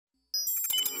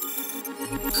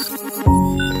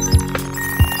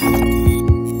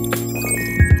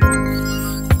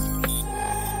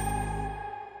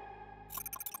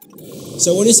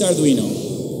So what is Arduino?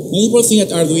 Many people think that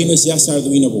Arduino is just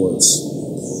Arduino boards.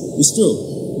 It's true.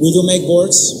 We do make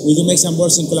boards. We do make some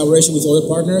boards in collaboration with other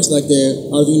partners, like the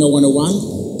Arduino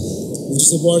 101, which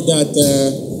is a board that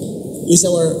is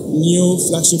our new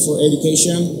flagship for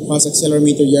education. Has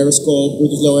accelerometer, gyroscope,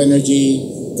 Bluetooth Low Energy,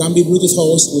 can be Bluetooth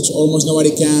host, which almost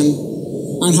nobody can,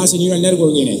 and has a neural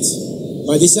network in it.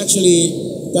 But this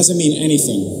actually doesn't mean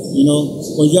anything. You know,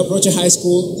 when you approach a high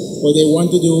school, what they want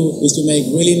to do is to make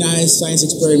really nice science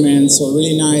experiments or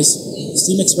really nice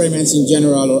STEAM experiments in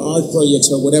general or art projects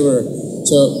or whatever.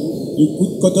 So you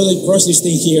could totally cross this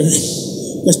thing here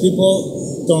because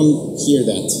people don't hear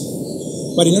that.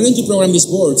 But in order to program these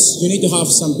boards, you need to have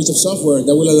some piece of software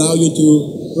that will allow you to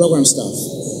program stuff.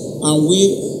 And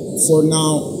we, for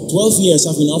now, 12 years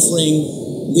have been offering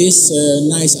this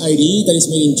nice IDE that is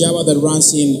made in Java that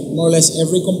runs in more or less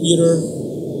every computer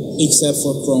except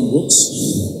for Chromebooks.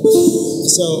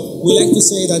 So we like to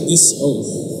say that this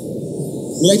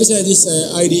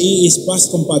IDE is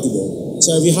past compatible.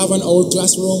 So if you have an old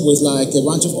classroom with like a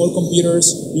bunch of old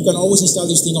computers, you can always install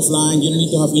this thing offline. You don't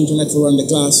need to have internet to run the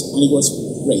class, and it works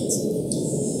great.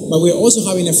 But we're also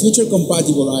having a future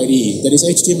compatible IDE that is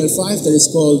HTML5 that is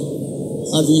called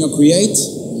Arduino Create,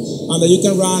 and that you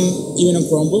can run even on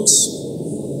Chromebooks,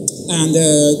 and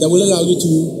that will allow you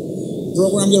to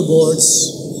program your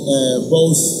boards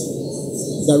both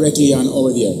directly and over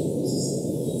the air.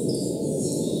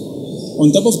 On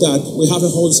top of that, we have a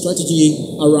whole strategy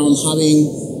around having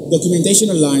documentation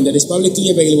online that is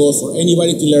publicly available for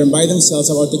anybody to learn by themselves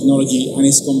about technology, and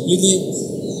is completely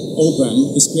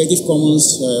open. It's Creative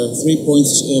Commons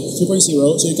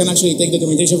 3.0, so you can actually take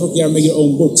documentation from here and make your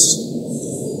own books.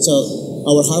 So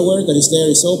our hardware that is there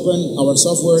is open, our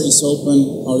software is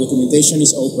open, our documentation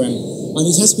is open, and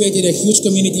this has created a huge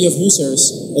community of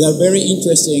users that are very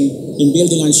interested in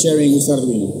building and sharing with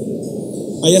Arduino.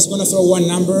 I just want to throw one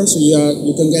number so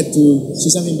you can get to see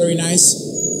something very nice.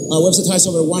 Our website has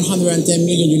over 110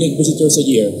 million unique visitors a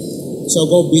year. So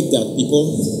go beat that,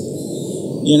 people.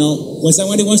 You know, when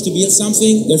somebody wants to build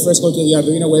something, they first go to the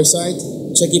Arduino website,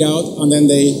 check it out, and then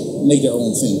they make their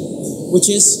own thing, which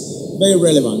is very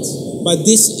relevant. But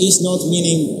this is not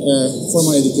meaning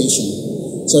formal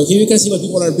education. So here you can see what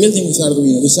people are building with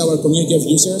Arduino. This is our community of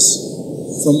users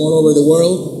from all over the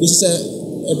world. This is a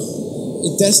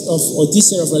test of, or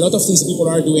teaser of a lot of things that people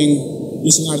are doing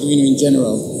using Arduino in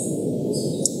general.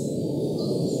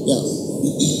 Yeah.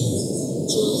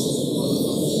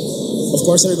 Of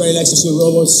course, everybody likes to see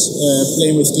robots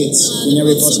playing with kids in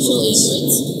every possible way.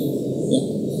 Yeah.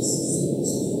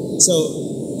 So,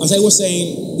 as I was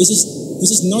saying, this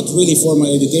is not really formal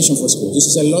education for schools.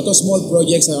 This is a lot of small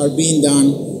projects that are being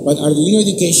done, but Arduino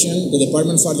Education, the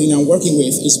Department of Arduino I'm working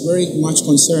with, is very much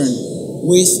concerned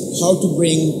with how to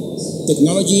bring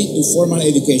technology to formal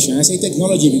education. And I say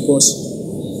technology because,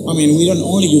 I mean, we don't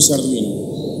only use Arduino,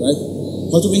 right?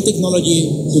 How to bring technology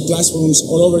to classrooms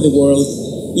all over the world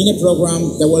in a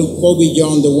program that will go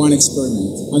beyond the one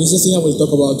experiment. And this is the thing I will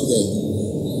talk about today.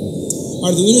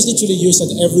 Arduino is literally used at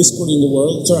every school in the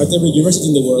world, sorry, at every university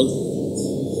in the world.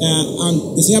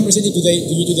 And the thing I'm presenting to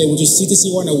you today, which is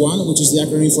CTC 101, which is the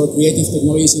acronym for Creative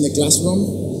Technologies in the Classroom,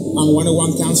 and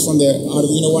 101 comes from the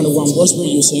Arduino 101 boards we're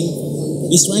using,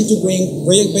 is trying to bring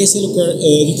project-based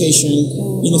education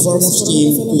in the form of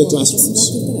STEAM to the classrooms.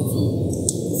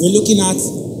 We're looking at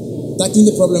tackling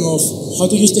the problem of how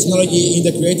to use technology in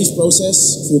the creative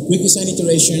process through quick design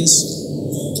iterations,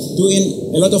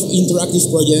 doing a lot of interactive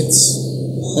projects,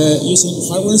 using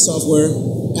hardware and software,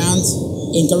 and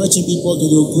encouraging people to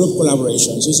do group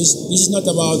collaboration. So this is not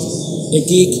about a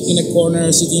geek in a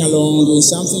corner sitting alone doing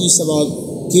something. It's about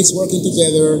kids working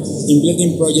together in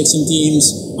building projects in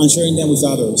teams and sharing them with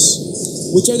others.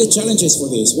 Which are the challenges for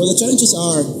this? Well, the challenges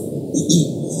are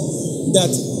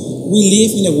that we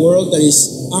live in a world that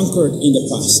is anchored in the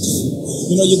past.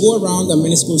 You know, you go around and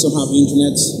many schools don't have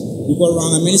internet. You go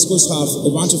around and many schools have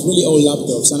a bunch of really old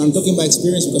laptops. And I'm talking by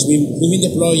experience because we've been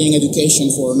deploying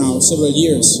education for now several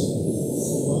years.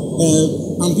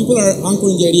 And people are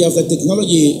anchoring the idea of that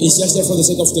technology is just there for the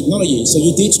sake of technology. So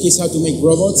you teach kids how to make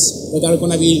robots that are going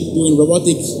to be doing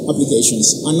robotic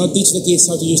applications, and not teach the kids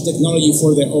how to use technology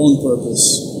for their own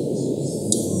purpose.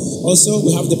 Also,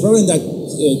 we have the problem that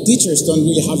teachers don't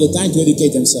really have the time to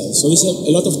educate themselves. So there's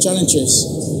a lot of challenges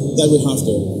that we have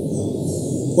there.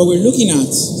 What we're looking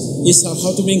at is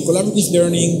how to bring collaborative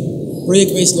learning,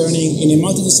 project-based learning in a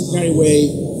multidisciplinary way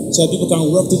so that people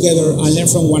can work together and learn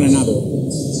from one another.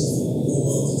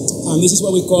 And this is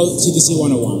what we call CTC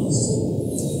 101.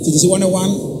 CTC 101,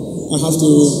 I have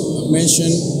to mention,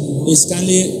 is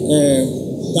kindly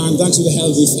done thanks to the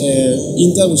help with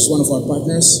Intel, which is one of our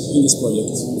partners in this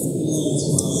project.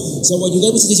 So what you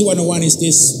get with CTC 101 is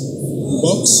this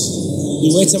box. It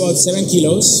weighs about 7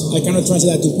 kilos. I cannot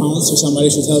translate that to pounds, so somebody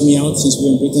should help me out since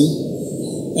we're in Britain.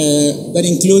 That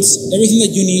includes everything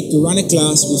that you need to run a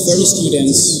class with 30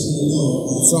 students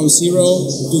from zero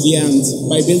to the end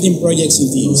by building projects in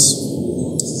teams.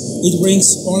 It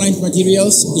brings online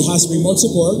materials. It has remote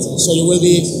support, so you will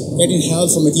be getting help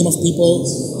from a team of people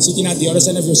sitting at the other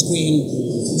side of your screen.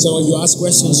 So when you ask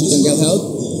questions, you can get help.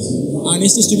 And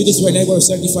it's distributed through a network of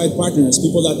certified partners,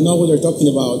 people that know what they're talking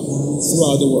about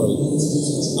throughout the world.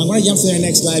 I'm going to jump to the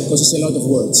next slide because it's a lot of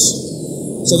words.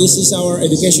 So this is our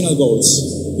educational goals.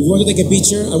 If you want to take a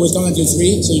picture, I will count until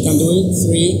 3, so you can do it.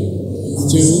 3,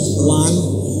 2,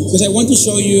 1. Because I want to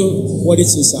show you what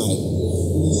is inside.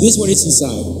 This is what is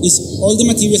inside. It's all the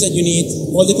materials that you need,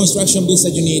 all the construction bits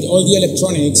that you need, all the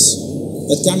electronics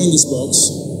that come in this box.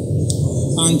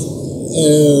 And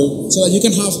so that you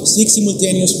can have 6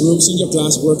 simultaneous groups in your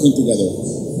class working together.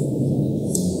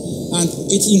 And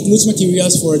it includes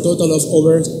materials for a total of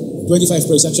over 25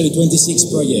 projects, actually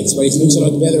 26 projects, but it looks a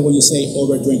lot better when you say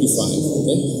over 25,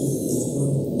 okay?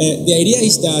 The idea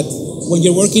is that when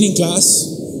you're working in class,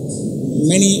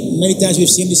 many times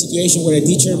we've seen this situation where a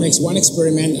teacher makes one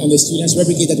experiment and the students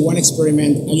replicate that one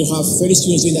experiment, and you have 30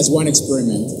 students doing that one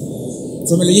experiment.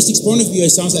 From a logistics point of view,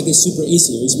 it sounds like it's super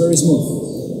easy, it's very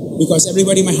smooth, because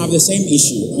everybody might have the same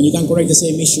issue, and you can correct the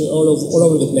same issue all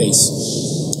over the place.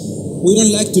 We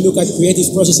don't like to look at creative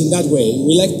process in that way.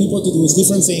 We like people to do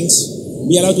different things,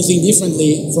 be allowed to think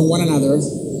differently from one another,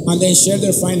 and then share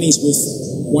their findings with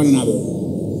one another.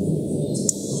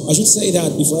 I should say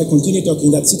that, before I continue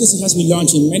talking, that CTC has been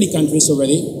launched in many countries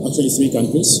already, actually 3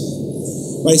 countries,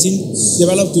 but it's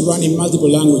developed to run in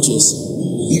multiple languages.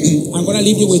 I'm going to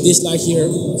leave you with this slide here,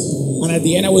 and at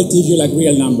the end I will give you like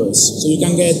real numbers, so you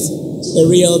can get a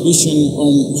real vision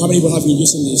on how many people have been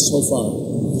using this so far.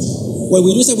 What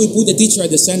we do is that we put the teacher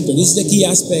at the center. This is the key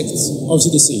aspect of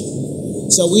CTC.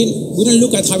 So we don't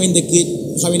look at having the kid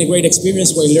having a great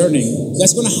experience while learning.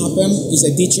 That's going to happen if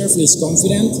the teacher feels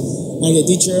confident and the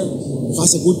teacher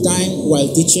has a good time while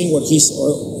teaching what he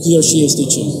or she is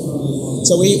teaching.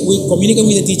 So we communicate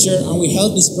with the teacher and we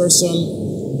help this person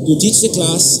to teach the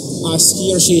class as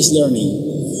he or she is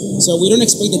learning. So we don't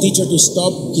expect the teacher to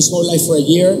stop his whole life for a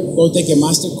year, go take a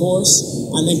master course,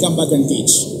 and then come back and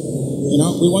teach. You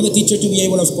know, we want the teacher to be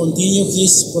able to continue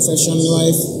his professional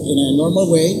life in a normal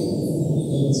way,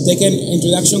 take an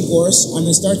introduction course, and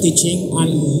then start teaching. And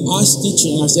as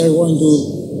teaching, as they're going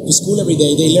to school every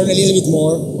day, they learn a little bit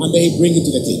more and they bring it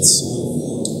to the kids.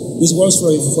 This works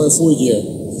for a full year.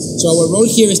 So our role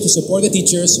here is to support the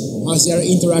teachers as they are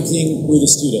interacting with the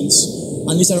students.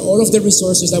 And these are all of the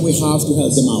resources that we have to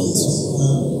help them out.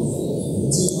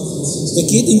 The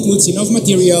kit includes enough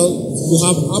material to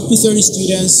have up to 30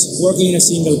 students working in a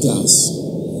single class.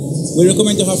 We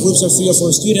recommend to have groups of 3 or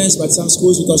 4 students, but some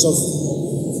schools, because of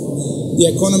the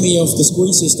economy of the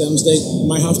schooling systems, they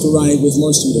might have to run it with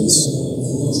more students.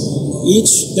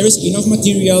 There is enough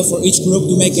material for each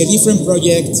group to make a different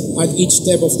project at each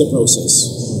step of the process.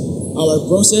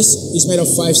 Our process is made of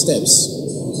 5 steps.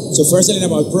 So first, learn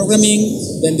about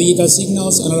programming, then digital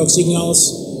signals, analog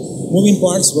signals, moving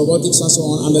parts, robotics, and so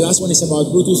on. And the last one is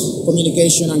about Bluetooth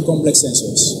communication and complex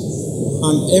sensors.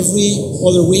 And every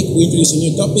other week, we introduce a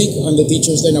new topic, and the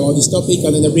teachers learn about this topic,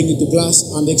 and then they bring it to class,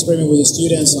 and they experiment with the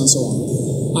students, and so on.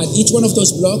 At each one of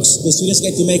those blocks, the students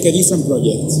get to make a different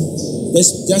project.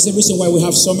 That's the reason why we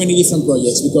have so many different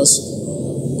projects, because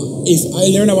if I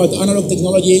learn about analog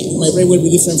technology, my brain will be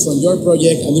different from your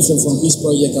project, and different from his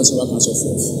project, and so on and so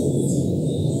forth.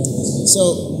 So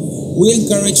we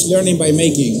encourage learning by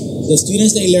making. The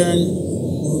students, they learn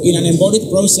in an embodied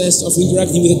process of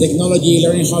interacting with the technology,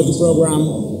 learning how to program,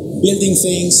 building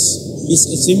things. It's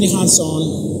extremely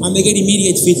hands-on, and they get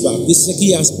immediate feedback. This is a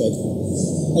key aspect.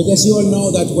 I guess you all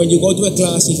know that when you go to a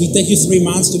class, if it takes you 3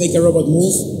 months to make a robot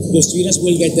move, the students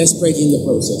will get desperate in the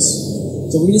process.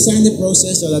 So we designed the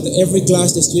process so that every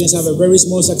class, the students have a very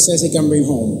small success they can bring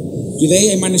home.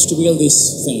 Today, I managed to build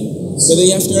this thing. The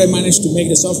day after, I managed to make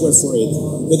the software for it.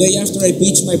 The day after, I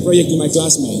pitched my project to my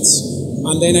classmates.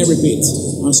 And then I repeat,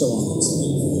 and so on.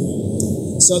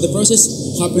 So the process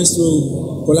happens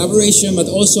through collaboration, but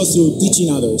also through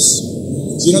teaching others.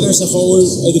 You know, there's a whole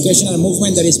educational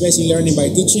movement that is based in learning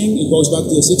by teaching. It goes back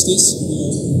to the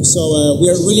 60s. So we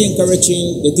are really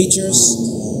encouraging the teachers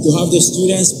to have the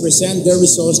students present their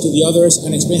results to the others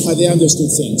and explain how they understood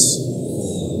things.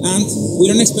 And we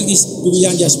don't expect this to be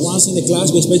done just once in the class.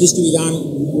 We expect this to be done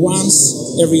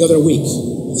once every other week.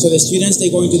 So the students,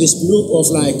 they go into this loop of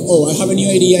like, oh, I have a new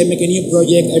idea, I make a new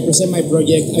project, I present my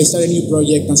project, I start a new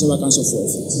project, and so on and so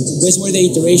forth. That's where the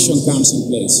iteration comes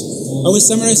in place. I will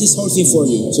summarize this whole thing for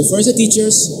you. So first, the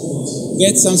teachers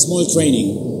get some small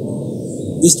training.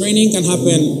 This training can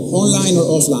happen online or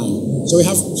offline. So we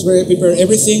have prepared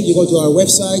everything. You go to our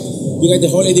website, you get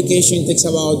the whole education. It takes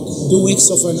about 2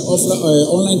 weeks of an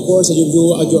online course that you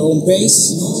do at your own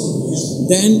pace.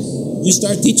 Then you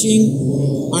start teaching.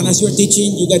 And as you're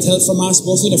teaching, you get help from us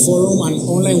both in the forum and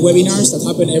online webinars that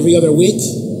happen every other week.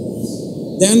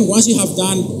 Then once you have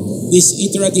done this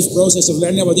iterative process of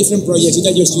learning about different projects, you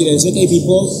tell your students, okay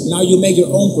people, now you make your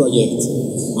own project.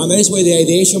 And that is where the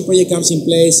ideation project comes in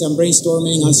place and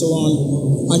brainstorming and so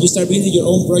on. And you start building your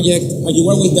own project and you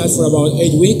work with that for about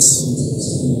 8 weeks.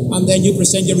 And then you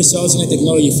present your results in a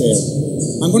technology fair.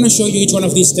 I'm going to show you each one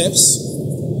of these steps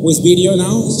with video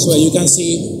now so that you can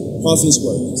see how things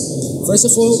work. First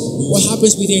of all, what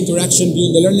happens with the interaction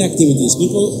during the learning activities?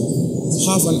 People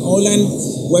have an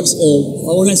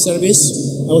online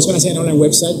service. I was going to say an online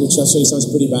website, which actually sounds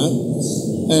pretty bad,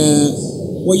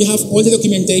 where you have all the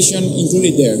documentation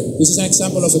included there. This is an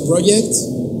example of a project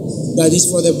that is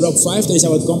for the Block 5, that is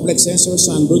about complex sensors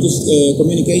and Bluetooth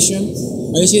communication.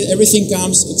 And you see everything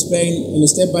comes explained in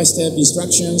step-by-step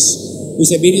instructions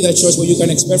with a video that shows what you can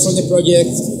expect from the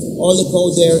project, all the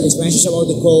code there, explanations about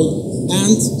the code,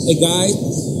 and a guide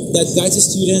that guides the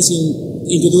students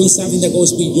into doing something that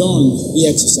goes beyond the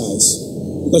exercise.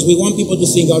 Because we want people to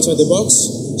think outside the box,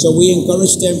 so we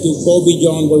encourage them to go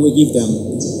beyond what we give them.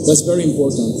 That's very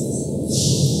important.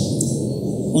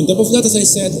 On top of that, as I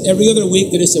said, every other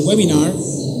week there is a webinar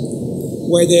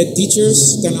where the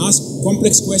teachers can ask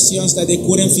complex questions that they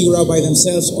couldn't figure out by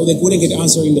themselves or they couldn't get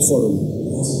answered in the forum.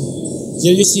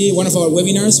 Here you see one of our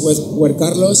webinars where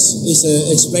Carlos is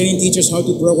explaining teachers how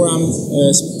to program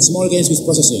small games with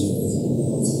processing.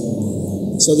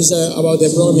 So this is about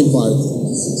the programming part.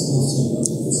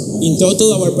 In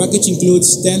total, our package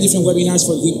includes 10 different webinars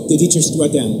for the teachers to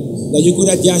attend that you could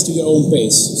adjust to your own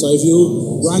pace. So if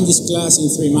you run this class in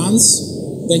 3 months,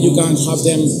 then you can have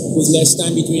them with less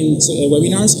time between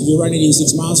webinars. If you run it in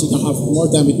 6 months, you can have more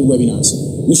time between webinars.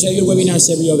 We schedule webinars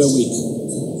every other week.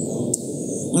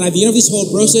 And at the end of this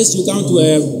whole process, you come to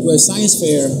a science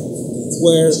fair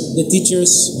where the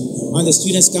teachers and the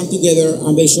students come together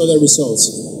and they show their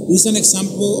results. This is an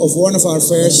example of one of our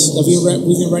fairs that we've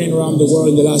been running around the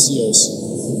world in the last years.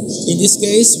 In this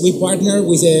case, we partnered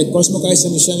with the Cosmocais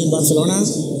Museum in Barcelona,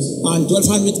 and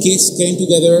 1,200 kids came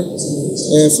together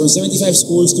from 75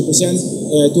 schools to present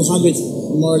 200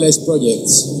 more or less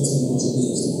projects.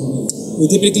 We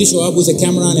typically show up with a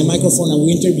camera and a microphone and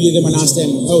we interview them and ask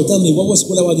them, oh, tell me, what was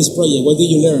cool about this project? What did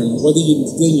you learn? What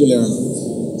didn't you learn?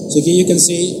 So here you can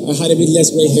see, I had a bit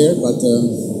less gray hair, but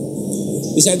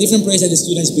these are different projects that the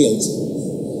students built.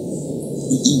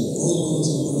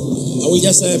 I will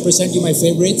just present you my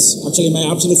favorites. Actually, my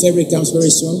absolute favorite comes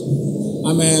very soon.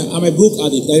 I'm a book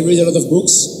addict. I read a lot of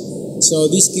books. So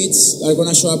these kids are going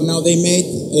to show up now. They made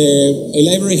a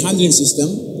library handling system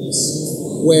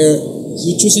where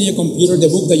you choose in your computer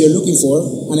the book that you're looking for,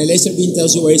 and a laser beam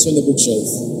tells you where it's on the bookshelf.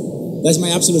 That's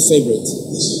my absolute favorite.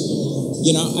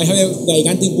 You know, I have a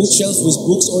gigantic bookshelf with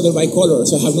books ordered by color,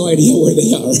 so I have no idea where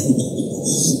they are.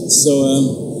 So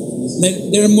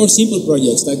there are more simple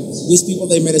projects, like these people,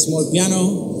 they made a small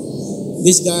piano.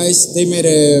 These guys, they made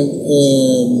a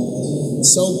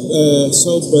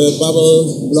soap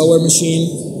bubble blower machine.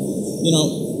 You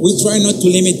know, we try not to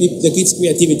limit the kids'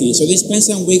 creativity. So they spend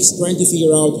some weeks trying to figure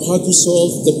out how to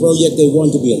solve the project they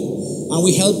want to build. And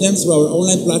we help them through our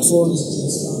online platform,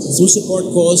 through support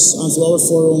calls, and through our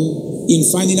forum in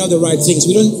finding out the right things.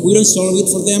 We don't solve it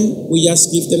for them. We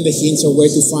just give them the hints of where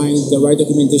to find the right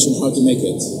documentation, how to make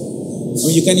it. I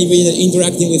mean, you can even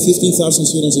interacting with 15,000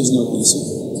 students is not easy.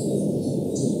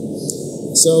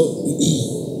 So,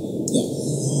 yeah,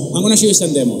 I'm going to show you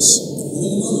some demos.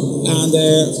 And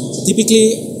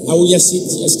typically, I would just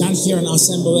stand here and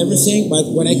assemble everything, but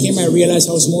when I came, I realized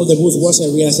how small the booth was. I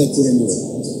realized I couldn't do it.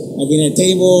 I've been a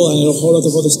table and a whole lot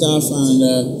of other stuff,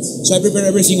 and so I prepared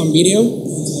everything on video.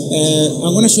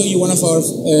 I'm going to show you one of our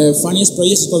funniest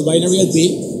projects called Binary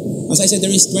LP. As I said,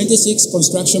 there is 26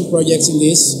 construction projects in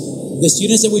this. The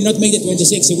students that will not make the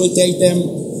 26, it will take them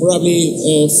probably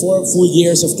 4 full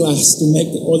years of class to make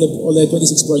all the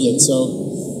 26 projects. So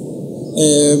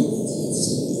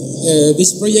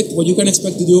this project, what you can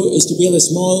expect to do is to build a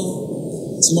small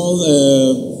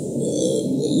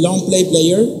long play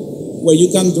player where you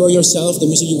can draw yourself the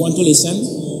music you want to listen.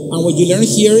 And what you learn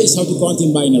here is how to count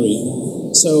in binary.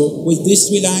 So with these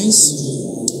 3 lines,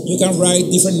 you can write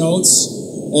different notes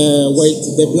where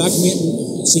the black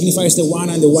signifies the 1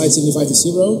 and the white signifies the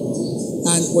 0.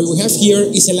 And what we have here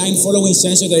is a line following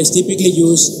sensor that is typically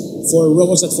used for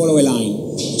robots that follow a line.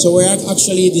 So we're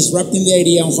actually disrupting the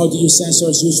idea on how to use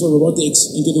sensors used for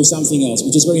robotics into do something else,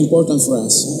 which is very important for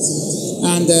us.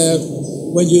 And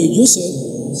when you use it,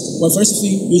 well, first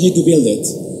thing, you need to build it.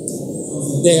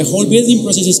 The whole building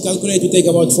process is calculated to take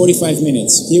about 45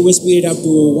 minutes. Here we speed it up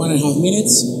to 1.5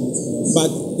 minutes.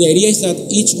 But the idea is that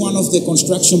each one of the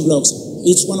construction blocks,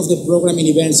 each one of the programming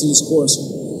events in this course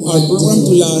are programmed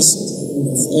to last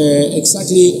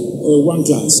exactly one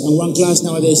class. And one class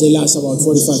nowadays, they last about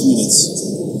 45 minutes.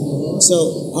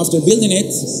 So after building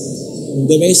it,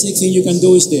 the basic thing you can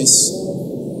do is this.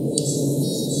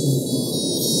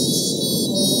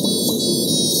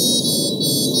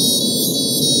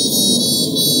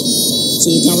 So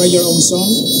you can write your own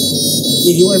song.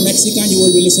 If you are Mexican, you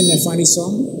will be listening to a funny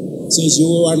song. Since you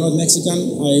are not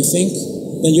Mexican, I think,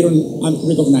 then you don't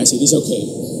recognize it. It's okay.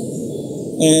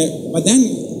 But then,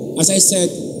 as I said,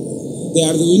 the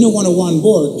Arduino 101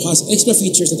 board has extra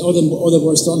features that other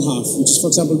boards don't have, which is,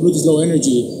 for example, Bluetooth Low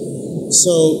Energy.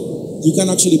 So you can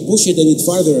actually push it a bit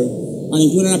further and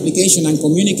include an application and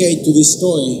communicate to this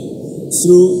toy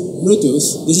through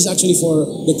Bluetooth. This is actually for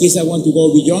the kids that want to go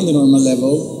beyond the normal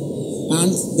level. And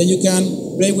then you can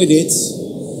play with it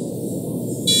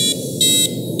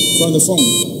from the phone.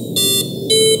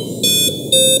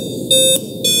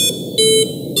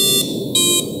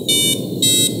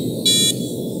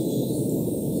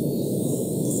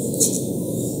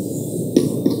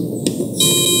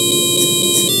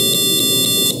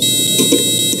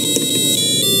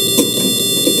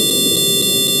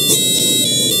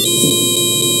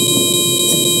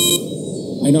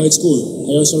 I know it's cool.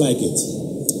 I also like it.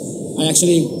 I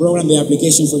actually programmed the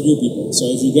application for you people. So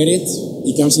if you get it,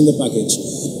 it comes in the package.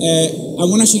 I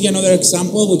want to show you another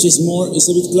example, which is it's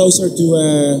a bit closer to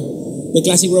the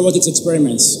classic robotics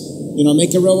experiments. You know,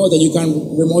 make a robot that you can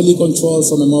remotely control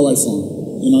from a mobile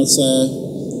phone. You know, it's a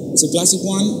classic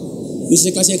one. This is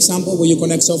a classic example where you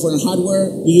connect software and hardware,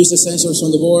 you use the sensors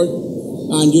on the board,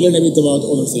 and you learn a bit about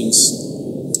other things.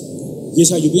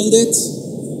 Here's how you build it.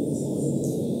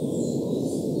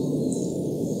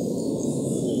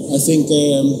 I think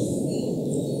the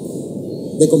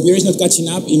computer is not catching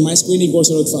up. In my screen, it goes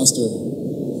a lot faster.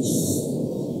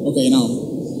 Okay, now.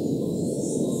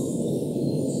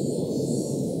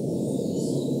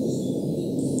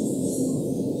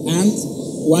 And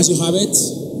once you have it,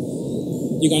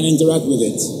 you can interact with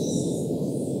it.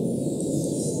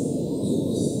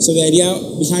 So the idea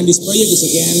behind this project is,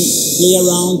 again, play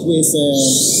around with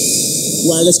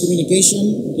wireless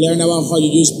communication, learn about how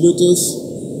you use Bluetooth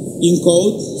in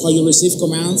code, how you receive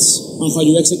commands, and how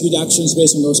you execute actions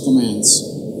based on those commands.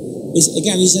 This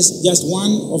is just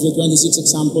one of the 26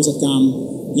 examples that come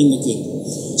in the kit.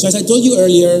 So as I told you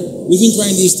earlier, we've been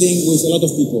trying this thing with a lot of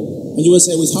people. And you will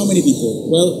say, with how many people?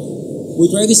 Well,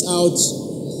 we tried this out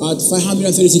at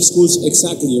 536 schools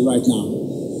exactly right now.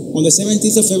 On the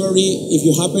 17th of February, if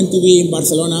you happen to be in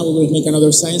Barcelona, we will make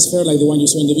another science fair like the one you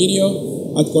saw in the video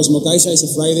at Cosmo Caixa. It's a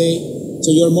Friday.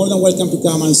 So you're more than welcome to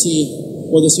come and see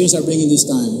what the students are bringing this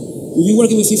time. We've been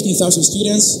working with 15,000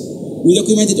 students. We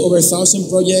documented over 1,000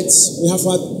 projects. We have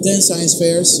had 10 science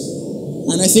fairs.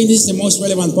 And I think this is the most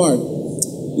relevant part.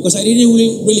 Because I didn't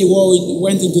really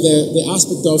went into the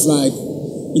aspect of, like,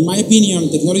 in my opinion,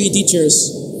 technology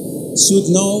teachers should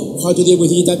know how to deal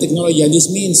with digital technology. And this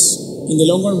means, in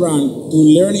the longer run, to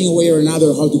learn in a way or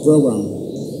another how to program.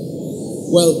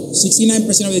 Well, 69%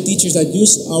 of the teachers that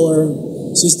use our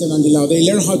system until now, they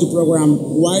learned how to program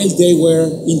while they were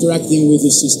interacting with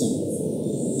this system.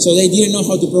 So they didn't know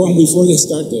how to program before they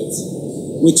started,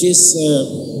 which is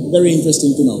very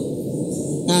interesting to know.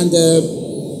 And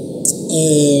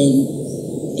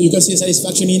you can see the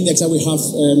satisfaction index that we have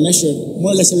measured.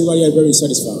 More or less everybody are very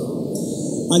satisfied.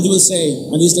 And you will say,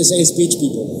 and this is the sales speech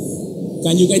people,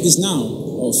 can you get this now?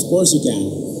 Of course you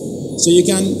can. So you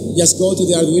can just go to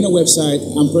the Arduino website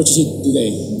and purchase it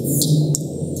today.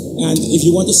 And if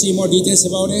you want to see more details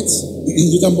about it,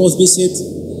 you can both visit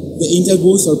the Intel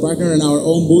booth or partner in our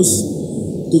own booth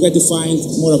to get to find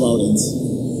more about it.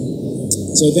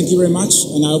 So thank you very much,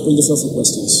 and I open the floor for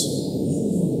questions.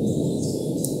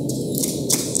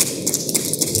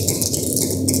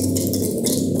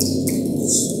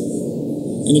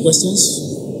 Any questions?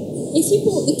 If you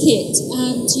bought the kit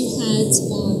and you had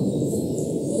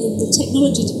in the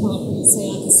technology department, say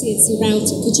like a CNC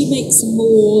router, could you make some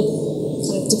more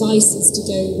kind of devices to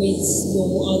go with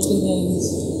your Arduino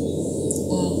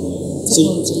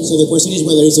technology? So the question is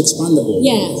whether it's expandable.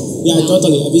 Yeah,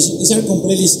 totally. These are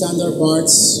completely standard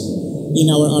parts in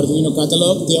our Arduino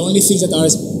catalog. The only things that are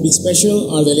big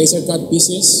special are the laser cut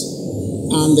pieces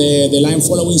and the line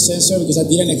following sensor, because that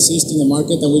didn't exist in the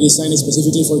market and we designed it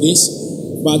specifically for this.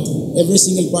 But every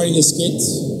single part in this kit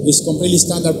is completely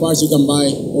standard parts you can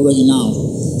buy already now.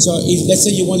 So if, let's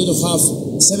say, you wanted to have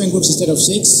 7 groups instead of 6,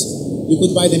 you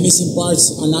could buy the missing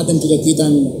parts and add them to the kit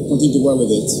and continue to work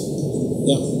with it.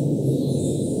 Yeah.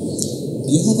 Do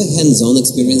you have a hands-on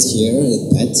experience here at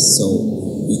Bett, so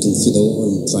you can fit over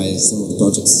and try some of the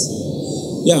projects?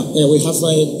 Yeah, we have,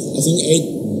 I think,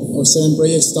 8 or 7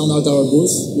 projects down at our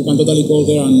booth. You can totally go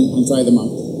there and try them out.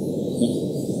 Yeah.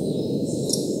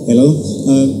 Hello.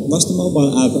 Was the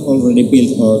mobile app already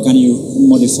built, or can you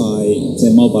modify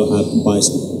the mobile app by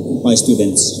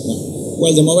students? Yeah.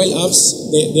 Well, the mobile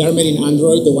apps, they are made in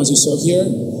Android, the ones you saw here,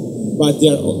 but they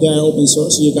are open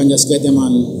source, so you can just get them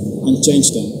and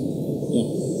change them. Yeah.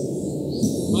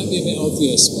 Might be a bit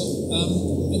obvious, but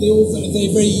are they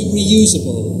very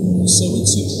reusable? So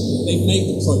once they've made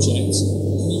the project,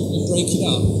 you break it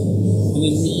up and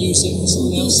then reuse it for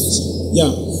someone else's? Yeah.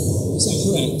 Is that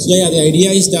correct? Yeah, the idea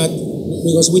is that,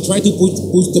 because we try to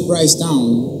push the price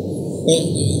down,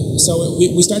 so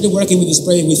we started working with this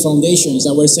project with foundations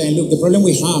that were saying, look, the problem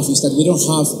we have is that we don't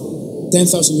have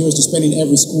 10,000 euros to spend in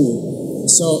every school.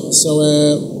 So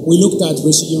we looked at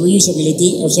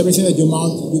reusability of everything that you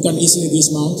mount, you can easily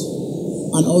dismount,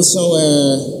 and also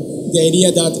the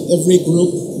idea that every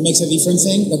group makes a different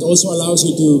thing that also allows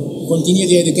you to continue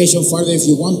the education further if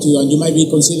you want to, and you might be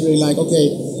considering like,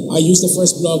 okay, I use the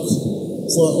first block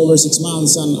for over 6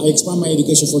 months and I expand my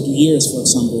education for 2 years, for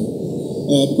example,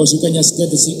 because you can just get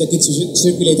the kids to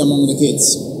circulate among the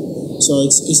kids. So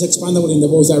it's expandable in the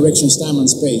both directions, time and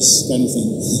space kind of thing.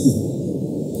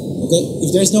 Okay,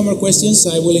 if there's no more questions,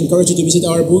 I will encourage you to visit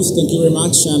our booth. Thank you very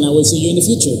much, and I will see you in the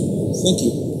future. Thank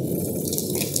you.